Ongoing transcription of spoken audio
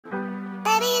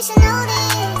you should know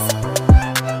this.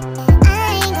 And I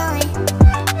ain't blowing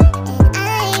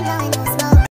no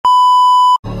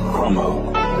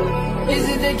smoke. Is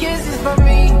it the kisses for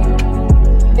me?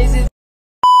 Is it?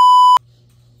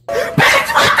 Bitch,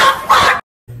 what the fuck?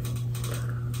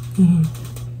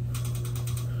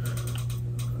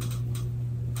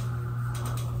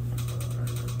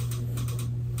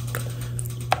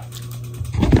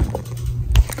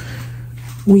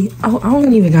 I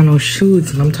don't even got no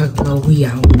shoes and I'm talking about we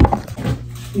out.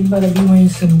 We better be wearing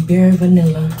some bare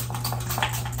vanilla.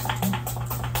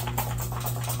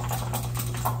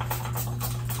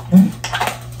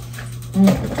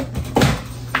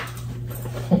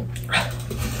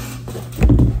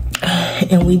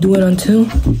 And we do it on 2.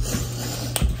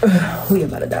 We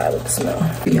about to die with the smell.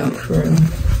 Be out for real.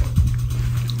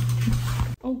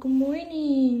 Oh, good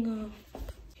morning.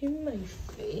 You're my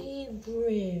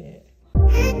favorite.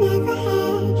 I never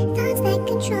had thoughts that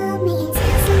control me.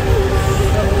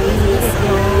 I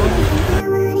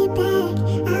want it back.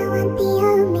 I want the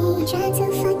old me. Try to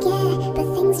forget, but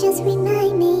things just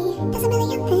remind me. There's a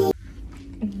million things.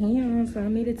 Yeah, so I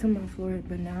made it to my floor,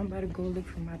 but now I'm about to go look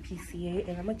for my PCA,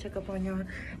 and I'm gonna check up on y'all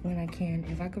when I can.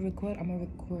 If I can record, I'm gonna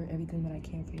record everything that I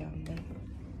can for y'all.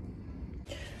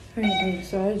 Alright,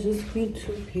 so I just cleaned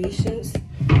 2 patients,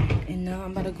 and now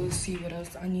I'm about to go see what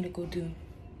else I need to go do.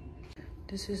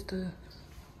 This is the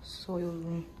soil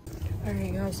room.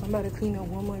 Alright, y'all, so I'm about to clean up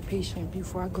 1 more patient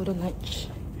before I go to lunch.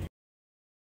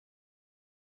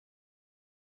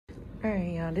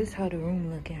 Alright, y'all, this is how the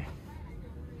room looking.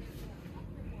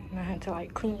 And I had to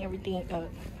like clean everything up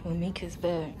and make his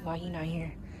bed while he not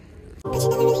here. But you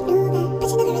never really knew that. But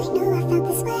you never really knew I felt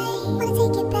this way. Wanna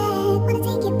take it back. Wanna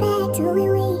take it back to where we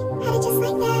had it just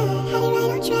like that. Had it right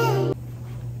on track.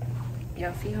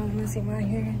 Y'all see how messy my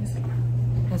hair is?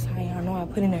 That's how y'all know I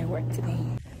put in that work today.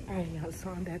 Alright, y'all, so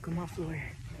I'm back on my floor.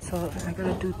 So I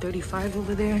gotta do 35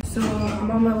 over there. So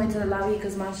I'm on my way to the lobby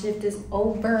because my shift is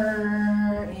over.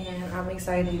 And I'm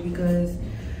excited because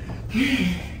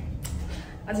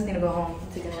I just need to go home,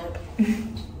 take a nap.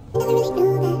 Never really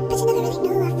knew that, but you never really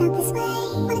knew I felt this way.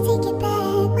 Wanna take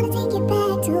it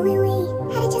back to where we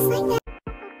had it just like that.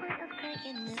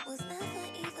 It was never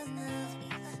enough.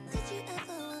 Did you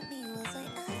ever want me? Was I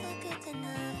ever good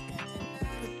enough?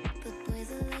 Good boys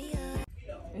are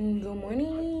layup. Good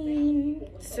morning.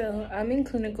 So I'm in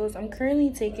clinicals. I'm currently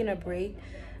taking a break.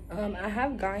 I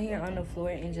have got here on the floor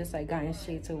and just like gotten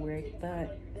straight to work,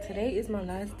 but today is my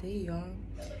last day, y'all.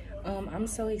 I'm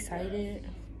so excited,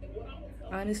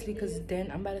 honestly, because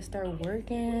then I'm about to start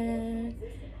working.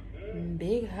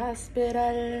 Big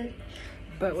hospital.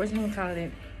 But what's gonna call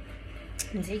it?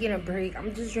 I'm taking a break.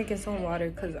 I'm just drinking some water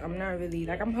because I'm not really,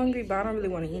 like, I'm hungry, but I don't really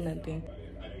want to eat nothing.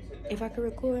 If I could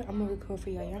record, I'm gonna record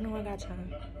for y'all. Y'all know I got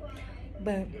time.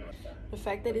 But the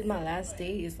fact that it's my last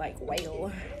day is like,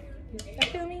 wow. You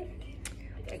feel me?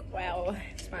 Like, wow,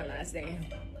 it's my last day.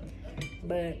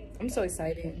 But I'm so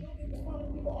excited.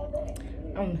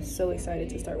 I'm so excited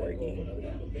to start working.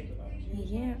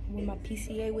 Yeah, I'm with my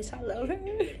PCA, which I love her.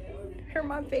 Her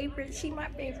my favorite. She my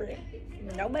favorite.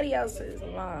 Nobody else is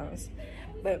mine.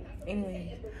 But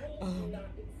anyway, I'm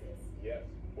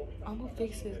gonna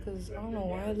fix this because I don't know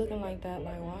why I'm looking like that.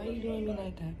 Like, why are you doing me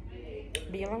like that?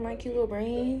 Do y'all like my cute little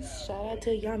brains? Shout out to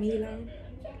Yamila.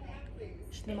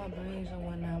 She did my brains and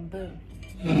whatnot, but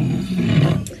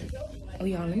oh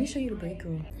y'all, let me show you the break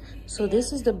room. So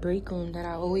this is the break room that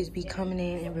I always be coming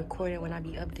in and recording when I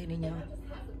be updating y'all.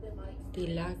 The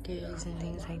lockers and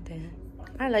things like that.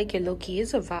 I like it low-key.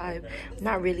 It's a vibe.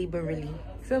 Not really, but really.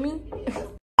 Feel me?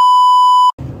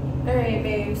 Alright,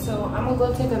 babe. So I'm gonna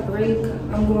go take a break.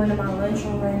 I'm going to my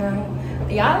lunchroom right now.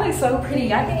 Y'all look so pretty.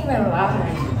 Y'all can't even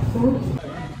lie.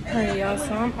 Alright, y'all.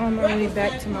 So I'm on my way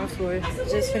back to my floor.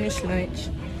 Just finished lunch.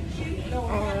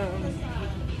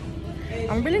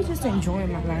 I'm really just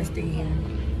enjoying my last day here.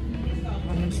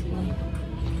 Honestly.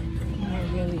 Not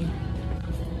really.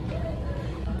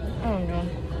 I don't know.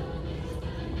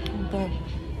 But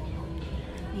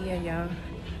yeah, y'all.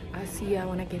 I'll see y'all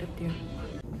when I get up there.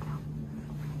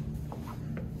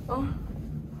 Oh.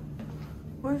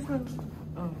 Where's the...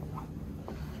 Oh.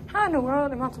 How in the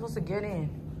world am I supposed to get in?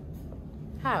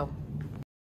 How?